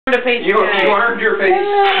earned a piece. You earned your piece. Don't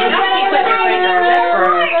keep putting your finger on that,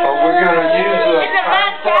 bro. Oh, we're gonna use the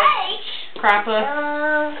Crapus.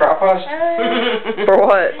 crapus. For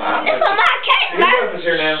what? It's on my cake, Your stuff is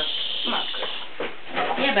here now.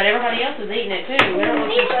 Yeah, but everybody else is eating it too. We don't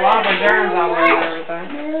want you slobbering germs all over everything.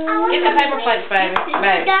 Get the paper plates, baby.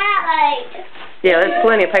 Yeah, there's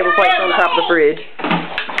plenty of paper plates on top of the fridge.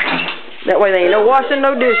 That way there ain't no washing,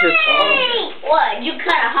 no dishes. What? You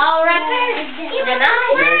cut a hole right there?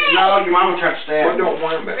 No, your mama tried to stab What me. don't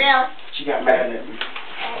want me? Really? She got mad at me.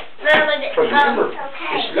 Remember,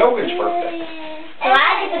 it's Logan's birthday. So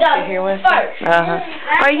I get to go first.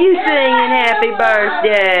 Are you singing happy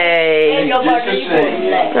birthday?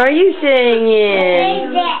 Are you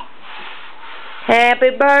singing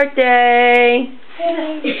happy birthday?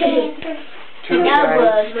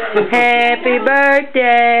 Happy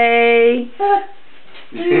birthday.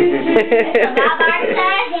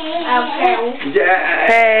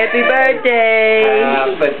 Happy birthday.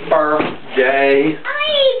 Happy birthday.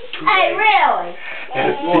 Hey, really?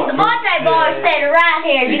 The birthday boy said right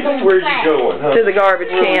here, you can Where's you going, huh? To the garbage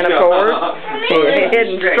can, of course.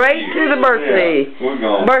 Heading straight to the birthday. We're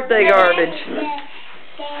going. Birthday garbage.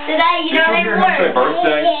 Today you don't even work. Say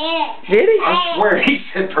birthday? Did he? I swear he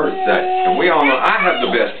said birthday. And we all know I have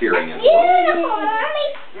the best hearing in the world.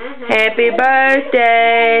 Happy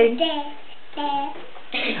birthday.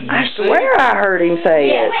 I swear I heard him say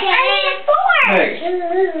it. Hey,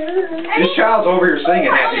 this child's over here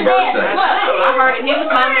singing happy birthday. I heard it. He was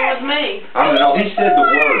climbing with me. I don't know. He said the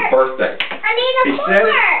word birthday. He said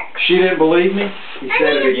it. She didn't believe me. He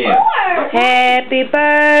said it again. Happy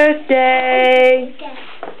birthday.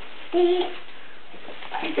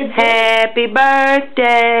 Happy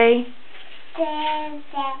birthday.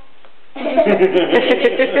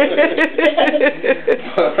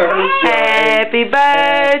 Happy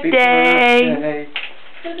birthday.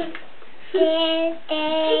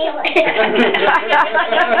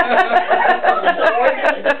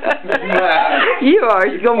 You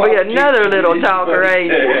are going to be another little talker,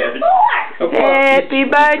 ain't you? Happy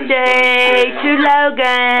birthday to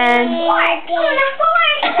Logan.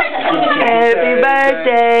 Happy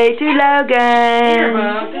birthday to Logan.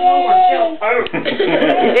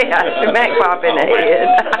 Yeah, smack pop in the head.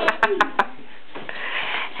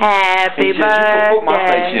 Happy birthday. Put my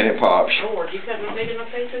face in it, Pops. Lord, you cut my big enough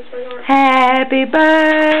faces, sweetheart? Happy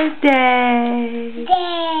birthday.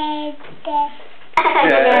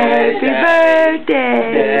 Happy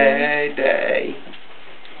birthday. Day.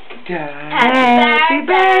 Happy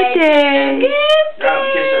birthday.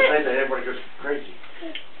 Everybody goes crazy.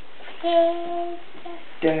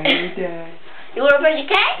 Day. You want to bring your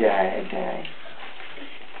cake? Day.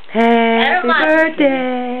 Happy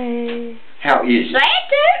birthday. How is it? Say it,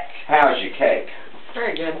 dude. How's your cake?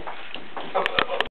 Very good.